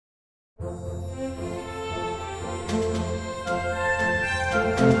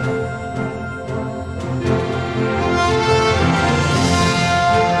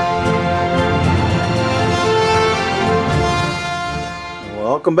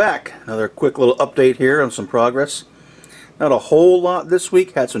Welcome back. Another quick little update here on some progress. Not a whole lot this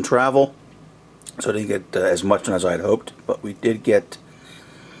week. Had some travel, so I didn't get as much as I had hoped, but we did get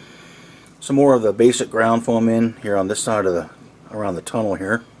some more of the basic ground foam in here on this side of around the tunnel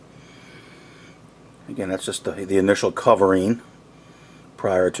here. Again, that's just the initial covering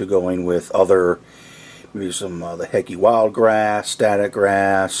prior to going with other, maybe some the Heki wild grass, static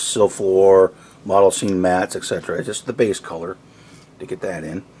grass, Silflor, model scene mats, etc. Just the base color to get that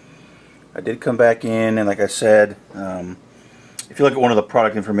in. I did come back in, and like I said, if you look at one of the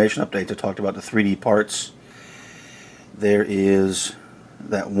product information updates, I talked about the 3D parts. There is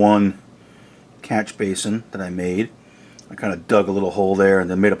that one catch basin that I made. I kind of dug a little hole there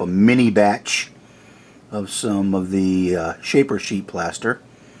and then made up a mini batch of some of the shaper sheet plaster,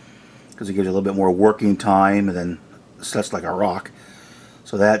 because it gives you a little bit more working time, and then sets like a rock.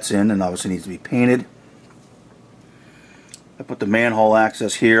 So that's in, and obviously needs to be painted. I put the manhole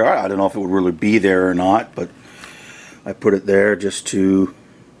access here. I don't know if it would really be there or not, but I put it there just to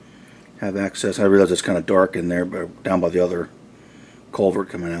have access. I realize it's kind of dark in there, but down by the other culvert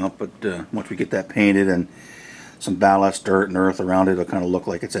coming out. But once we get that painted and some ballast, dirt, and earth around it, it'll kind of look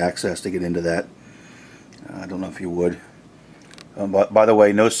like it's access to get into that. I don't know if you would. But by the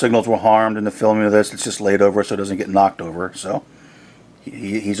way, no signals were harmed in the filming of this. It's just laid over so it doesn't get knocked over. So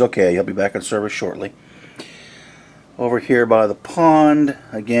he's okay. He'll be back in service shortly. Over here by the pond,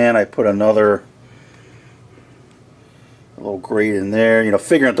 again, I put another little grate in there. You know,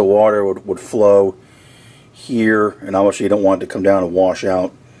 figuring that the water would flow here, and obviously you don't want it to come down and wash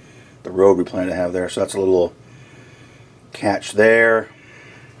out the road we plan to have there. So that's a little catch there.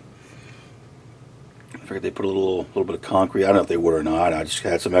 I figured they put a little bit of concrete. I don't know if they would or not. I just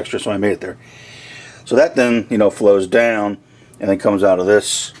had some extra, so I made it there. So that then, you know, flows down and then comes out of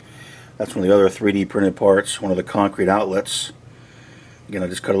this. That's one of the other 3D printed parts, one of the concrete outlets. Again, I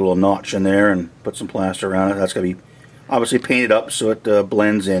just cut a little notch in there and put some plaster around it. That's going to be obviously painted up so it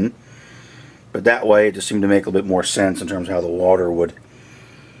blends in. But that way it just seemed to make a little bit more sense in terms of how the water would,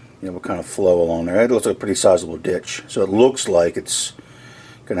 you know, kind of flow along there. It looks like a pretty sizable ditch. So it looks like it's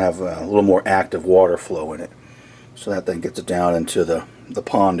going to have a little more active water flow in it. So that then gets it down into the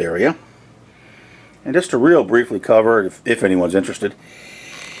pond area. And just to real briefly cover, if anyone's interested,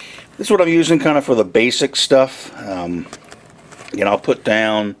 this is what I'm using kind of for the basic stuff. Again, I'll put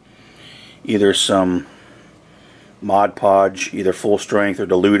down either some Mod Podge, either full strength or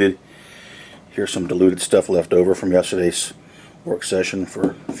diluted. Here's some diluted stuff left over from yesterday's work session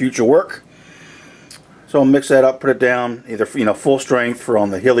for future work. So I'll mix that up, put it down, either, you know, full strength for on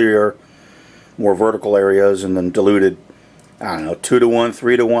the hillier, more vertical areas, and then diluted, I don't know, 2 to 1,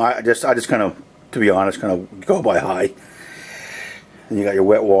 3 to 1. I just kind of, to be honest, kind of go by high. And you got your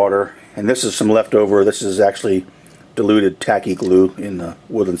wet water, and this is some leftover. This is actually diluted tacky glue in the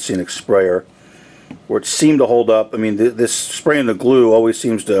Woodland Scenic sprayer, where it seemed to hold up. I mean, this spraying the glue always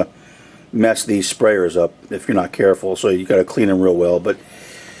seems to mess these sprayers up if you're not careful, so you got to clean them real well. But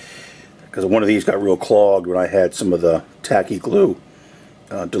because one of these got real clogged when I had some of the tacky glue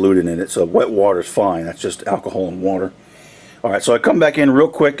diluted in it, so wet water is fine. That's just alcohol and water. All right, so I come back in real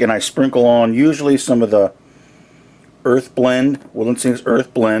quick and I sprinkle on usually some of the Earth Blend, Woodland Scenic's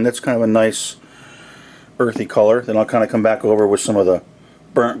Earth Blend. That's kind of a nice earthy color. Then I'll kind of come back over with some of the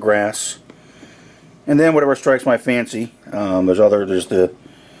burnt grass, and then whatever strikes my fancy. There's the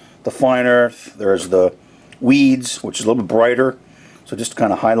fine earth. There's the weeds, which is a little bit brighter, so just to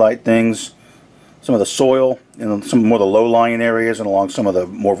kind of highlight things. Some of the soil and some more of the low-lying areas, and along some of the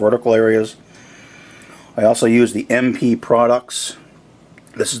more vertical areas. I also use the MP products.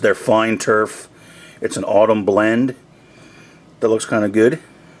 This is their fine turf. It's an autumn blend that looks kind of good.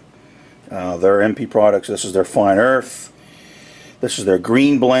 Their MP products, this is their fine earth. This is their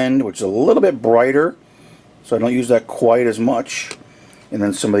green blend, which is a little bit brighter, so I don't use that quite as much. And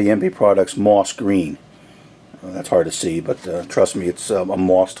then some of the MP products, moss green. That's hard to see, but trust me, it's a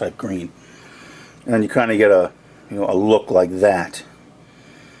moss type green. And then you kind of get a look like that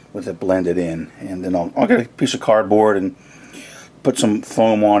with it blended in. And then I'll get a piece of cardboard and put some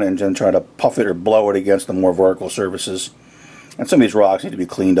foam on it and then try to puff it or blow it against the more vertical surfaces. And some of these rocks need to be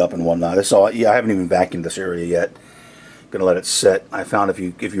cleaned up and whatnot. This all, yeah, I haven't even vacuumed this area yet. Gonna let it set. I found if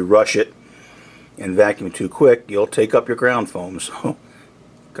you rush it and vacuum too quick, you'll take up your ground foam. So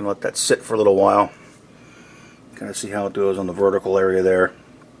gonna let that sit for a little while. Kind of see how it goes on the vertical area there.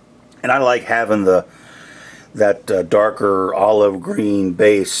 And I like having that darker olive green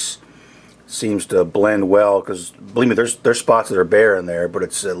base. Seems to blend well, because believe me, there's spots that are bare in there, but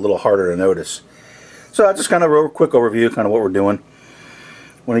it's a little harder to notice. So that's just kind of a quick overview, kind of what we're doing.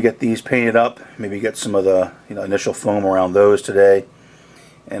 Want to get these painted up, maybe get some of the initial foam around those today,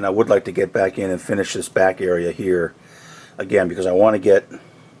 And I would like to get back in and finish this back area here again, because I want to get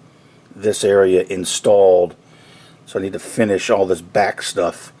this area installed. So I need to finish all this back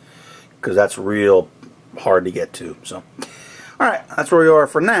stuff, because that's real hard to get to. So, alright, that's where we are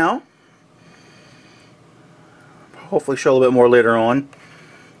for now. Hopefully show a little bit more later on.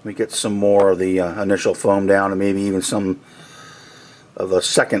 We get some more of the initial foam down, and maybe even some of the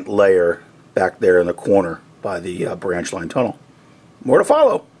second layer back there in the corner by the branch line tunnel. More to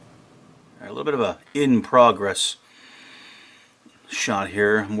follow. A little bit of a in progress shot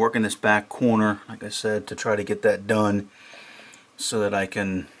here. I'm working this back corner, like I said, to try to get that done so that I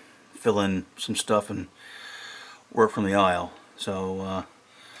can fill in some stuff and work from the aisle. So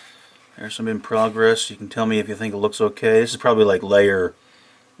there's some in progress. You can tell me if you think it looks okay. This is probably like layer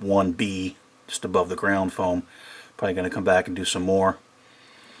 1B, just above the ground foam. Probably going to come back and do some more.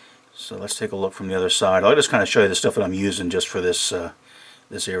 So let's take a look from the other side. I'll just kind of show you the stuff that I'm using just for this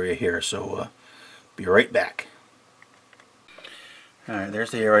this area here. So be right back. Alright,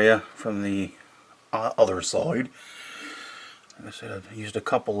 there's the area from the other side. Like I said, I've used a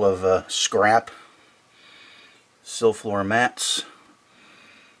couple of scrap Silflor mats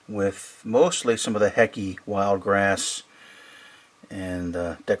with mostly some of the Heki wild grass and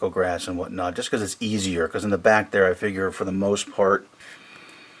Deco grass and whatnot, just because it's easier. Because in the back there, I figure for the most part,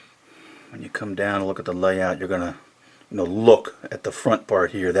 when you come down and look at the layout, you're gonna, look at the front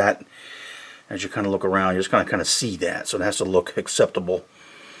part here. That, as you kind of look around, you're just gonna kind of see that. So it has to look acceptable,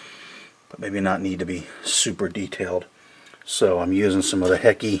 but maybe not need to be super detailed. So I'm using some of the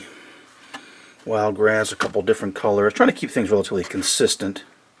Heki wild grass, a couple different colors, trying to keep things relatively consistent,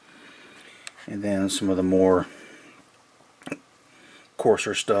 and then some of the more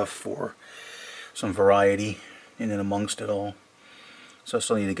coarser stuff for some variety in and amongst it all. So I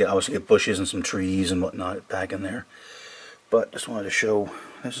still need to get, obviously, get bushes and some trees and whatnot back in there. But just wanted to show,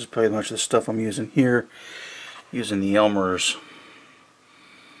 this is pretty much the stuff I'm using here. Using the Elmer's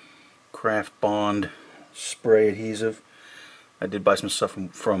Craft Bond spray adhesive. I did buy some stuff from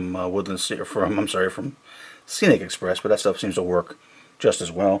from Scenic Express, but that stuff seems to work just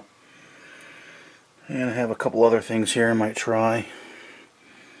as well. And I have a couple other things here I might try.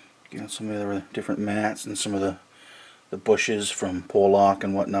 Got some of the other different mats and some of the bushes from Pollock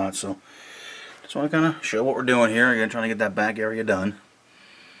and whatnot. So just want to kind of show what we're doing here. Again, trying to get that back area done.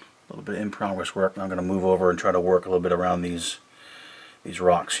 A little bit of in progress work. Now I'm going to move over and try to work a little bit around these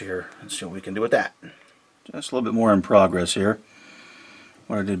rocks here and see what we can do with that. Just a little bit more in progress here.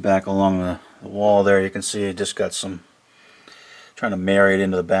 What I did back along the wall there, you can see I just got some, trying to marry it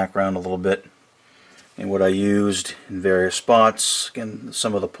into the background a little bit. And what I used in various spots, again,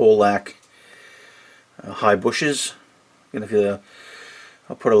 some of the Pollock high bushes. And if you,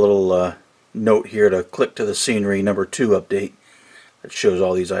 I'll put a little note here to click to the scenery number 2 update that shows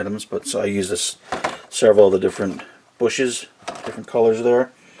all these items. But so I use this several of the different bushes, different colors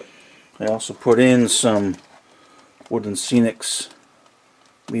there. I also put in some Woodland Scenics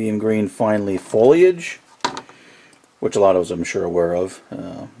medium green fine leaf foliage, which a lot of us I'm sure are aware of.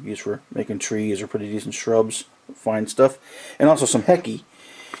 Used for making trees or pretty decent shrubs, fine stuff. And also some Heki.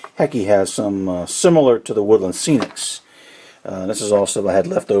 Heki has some similar to the Woodland Scenics. This is all stuff I had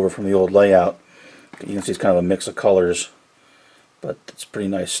left over from the old layout. You can see it's kind of a mix of colors, but it's pretty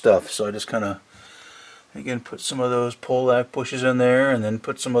nice stuff. So I just kind of, again, put some of those Pollock bushes in there, and then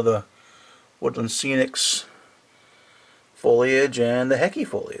put some of the Woodland Scenics foliage and the Heki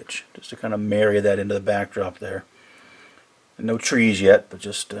foliage, just to kind of marry that into the backdrop there. No trees yet, but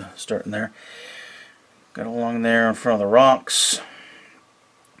just starting there. Got along there in front of the rocks.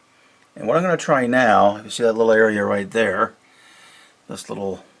 And what I'm going to try now, if you see that little area right there, this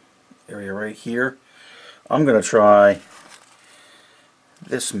little area right here, I'm going to try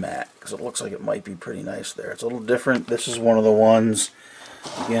this mat, because it looks like it might be pretty nice there. It's a little different. This is one of the ones,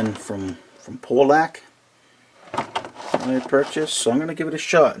 again, from Pollock I purchased. So I'm going to give it a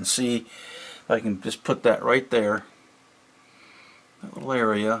shot and see if I can just put that right there, that little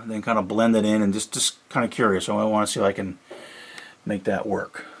area, and then kind of blend it in, and just kind of curious. So I want to see if I can make that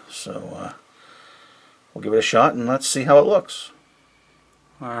work. So we'll give it a shot and let's see how it looks.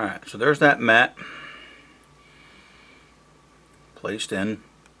 Alright, so there's that mat placed in,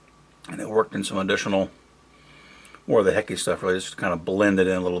 and it worked in some additional, more of the Heki stuff, really, just kind of blended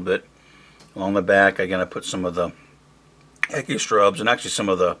in a little bit. Along the back, again, I put some of the Heki shrubs and actually some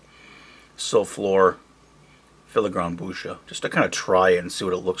of the Silflor filigrane busha, just to kind of try it and see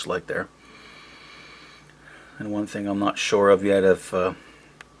what it looks like there. And one thing I'm not sure of yet, if it'd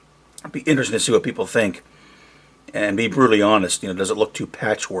be interesting to see what people think, and be brutally honest. Does it look too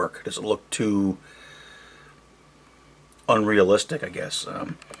patchwork? Does it look too unrealistic, I guess.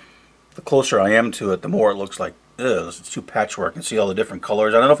 The closer I am to it, the more it looks like, ugh, it's too patchwork, and see all the different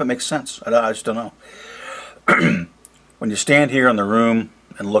colors. I don't know if it makes sense. I just don't know. When you stand here in the room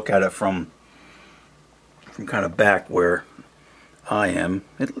and look at it from kind of back where I am,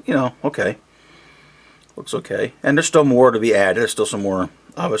 it, you know, okay. Looks okay. And there's still more to be added. There's still some more,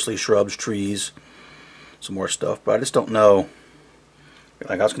 obviously, shrubs, trees, some more stuff. But I just don't know.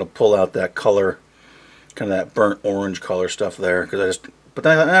 Like, I was going to pull out that color, kind of that burnt orange color stuff there. Because I just, but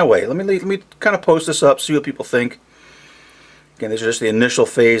then, wait, let me kind of post this up, see what people think. Again, these are just the initial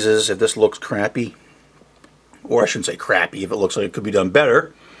phases. If this looks crappy, or I shouldn't say crappy, if it looks like it could be done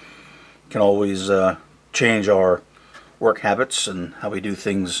better, we can always change our work habits and how we do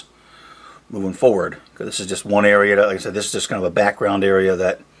things moving forward. Because this is just one area that, like I said, this is just kind of a background area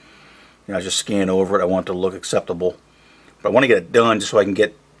that, you know, I just scan over it. I want it to look acceptable. But I want to get it done just so I can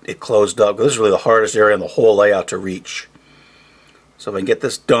get it closed up. Because this is really the hardest area in the whole layout to reach. So if I can get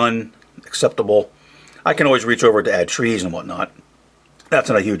this done, acceptable, I can always reach over to add trees and whatnot. That's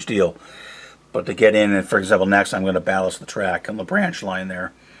not a huge deal. But to get in, and for example, next I'm going to ballast the track on the branch line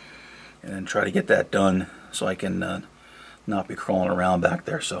there. And then try to get that done so I can not be crawling around back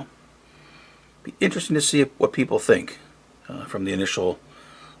there. So be interesting to see what people think from the initial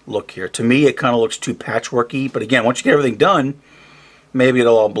look here. To me, it kind of looks too patchworky, but again, once you get everything done, maybe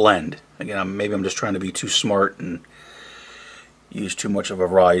it'll all blend. Again, maybe I'm just trying to be too smart and use too much of a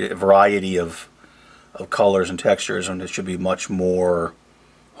variety of colors and textures, and it should be much more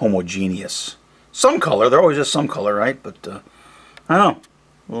homogeneous. Some color, there always is some color, right? But I don't know.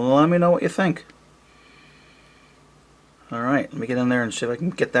 Well, let me know what you think. Alright, let me get in there and see if I can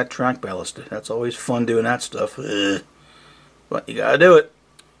get that track ballasted. That's always fun doing that stuff. Ugh. But you gotta do it.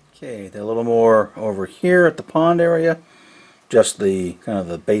 Okay, a little more over here at the pond area. Just the kind of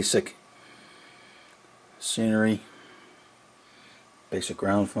the basic scenery. Basic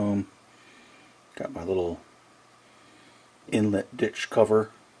ground foam. Got my little inlet ditch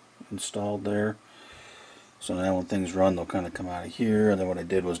cover installed there. So now when things run, they'll kind of come out of here. And then what I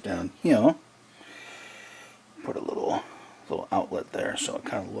did was down here, put a little outlet there, so it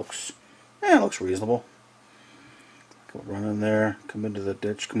kind of looks, it looks reasonable. Go run in there, come into the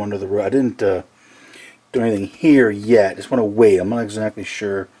ditch, come under the road. I didn't do anything here yet. Just want to wait. I'm not exactly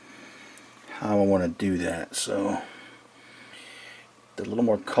sure how I want to do that. So did a little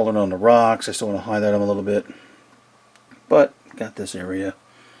more color on the rocks. I still want to highlight them a little bit, but got this area,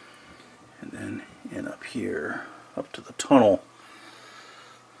 and then in up here, up to the tunnel.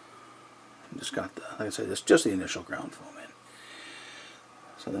 Just got the, like I said, it's just the initial ground foam in.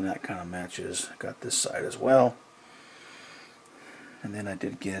 So then that kind of matches. Got this side as well. And then I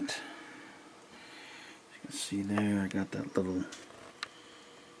did get, as you can see there, I got that little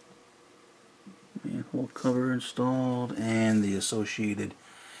manhole cover installed and the associated,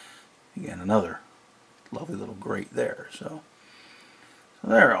 again, another lovely little grate there. So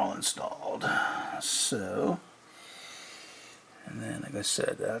they're all installed. So, and then, like I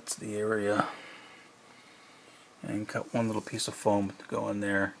said, that's the area. And cut one little piece of foam to go in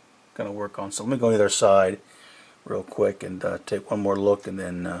there. Gonna work on. So let me go to the other side real quick and take one more look, and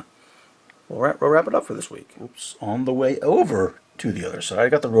then we'll wrap it up for this week. Oops! On the way over to the other side, I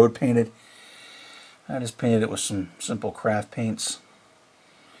got the road painted. I just painted it with some simple craft paints,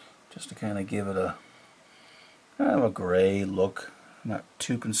 just to kind of give it a kind of a gray look. I'm not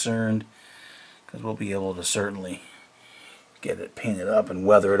too concerned, because we'll be able to certainly get it painted up and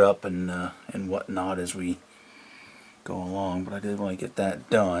weather it up and whatnot as we go along. But I did want to get that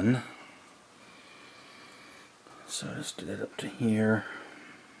done, so I just did it up to here,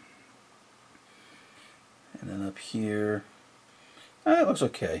 and then up here. It looks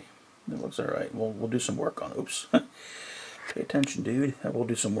okay. It looks alright. We'll do some work on it. Oops. Pay attention, dude. We'll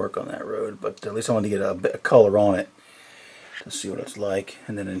do some work on that road, but at least I wanted to get a bit of color on it to see what it's like.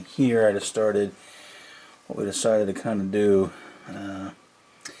 And then in here I just started, what we decided to kind of do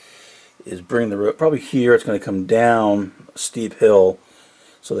is bring the road, probably here it's going to come down a steep hill,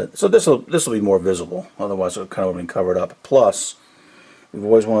 so this will be more visible. Otherwise it kind of would have been covered up. Plus, we've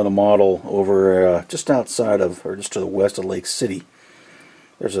always wanted a model over just outside of, or just to the west of Lake City.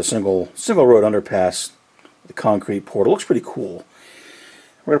 There's a single road underpass, the concrete portal. Looks pretty cool.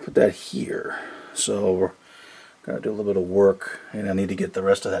 We're gonna put that here. So we're gonna do a little bit of work, and I need to get the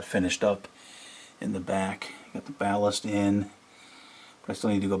rest of that finished up in the back. Got the ballast in, but I still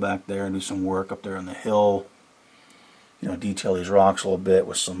need to go back there and do some work up there on the hill. You know, detail these rocks a little bit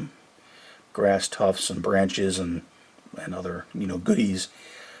with some grass tufts and branches and other, you know, goodies.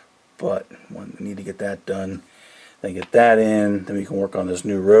 But we need to get that done. Then get that in. Then we can work on this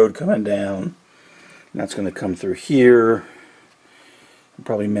new road coming down. And that's going to come through here.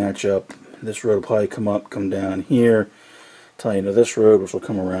 Probably match up. This road will probably come up, come down here, tie into this road, which will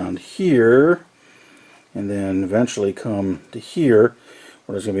come around here, and then eventually come to here,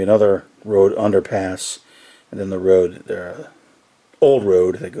 where there's going to be another road underpass, and then the road, the old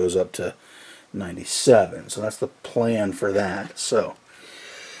road that goes up to 97. So that's the plan for that. So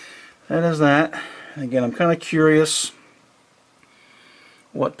that is that. Again, I'm kind of curious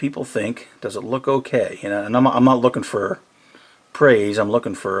what people think. Does it look okay? You know, and I'm not looking for praise. I'm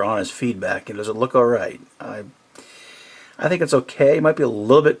looking for honest feedback. And does it look all right? I think it's okay. It might be a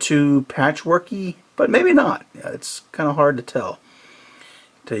little bit too patchworky, but maybe not. Yeah, it's kind of hard to tell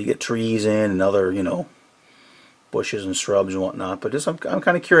until you get trees in and other, you know, bushes and shrubs and whatnot. But just I'm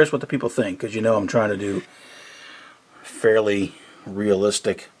kind of curious what the people think, because you know I'm trying to do fairly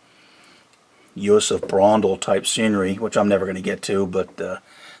realistic use of Brondel type scenery, which I'm never going to get to, but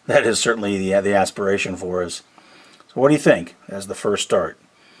that is certainly the aspiration for us. So what do you think as the first start?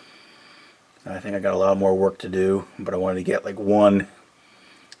 I think I got a lot more work to do, but I wanted to get like one.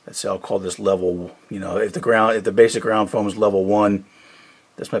 Let's say I'll call this level. You know, if the basic ground foam is level 1,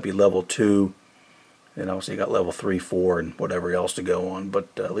 this might be level 2. And obviously you got level 3, 4, and whatever else to go on, but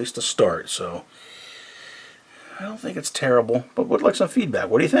at least to start. So I don't think it's terrible, but would like some feedback.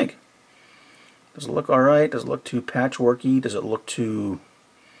 What do you think? Does it look alright? Does it look too patchworky? Does it look too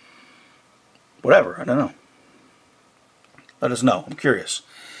whatever? I don't know. Let us know. I'm curious.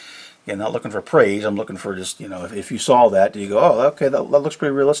 Again, not looking for praise. I'm looking for just, you know, if you saw that, do you go, oh, okay, that looks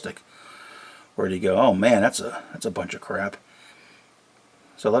pretty realistic? Or do you go, oh man, that's a bunch of crap?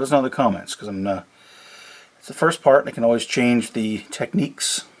 So let us know in the comments, because it's the first part, and I can always change the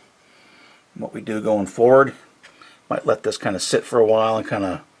techniques, what we do going forward. Might let this kind of sit for a while and kind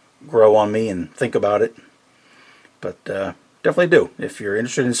of grow on me and think about it. But definitely do. If you're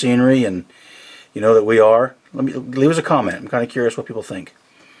interested in scenery and you know that we are, leave us a comment. I'm kind of curious what people think.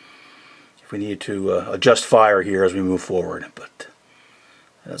 If we need to adjust fire here as we move forward. But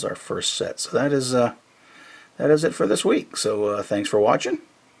that is our first set. So that is it for this week. So thanks for watching.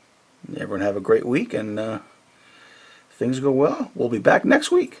 Everyone have a great week, and things go well. We'll be back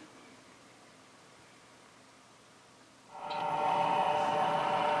next week.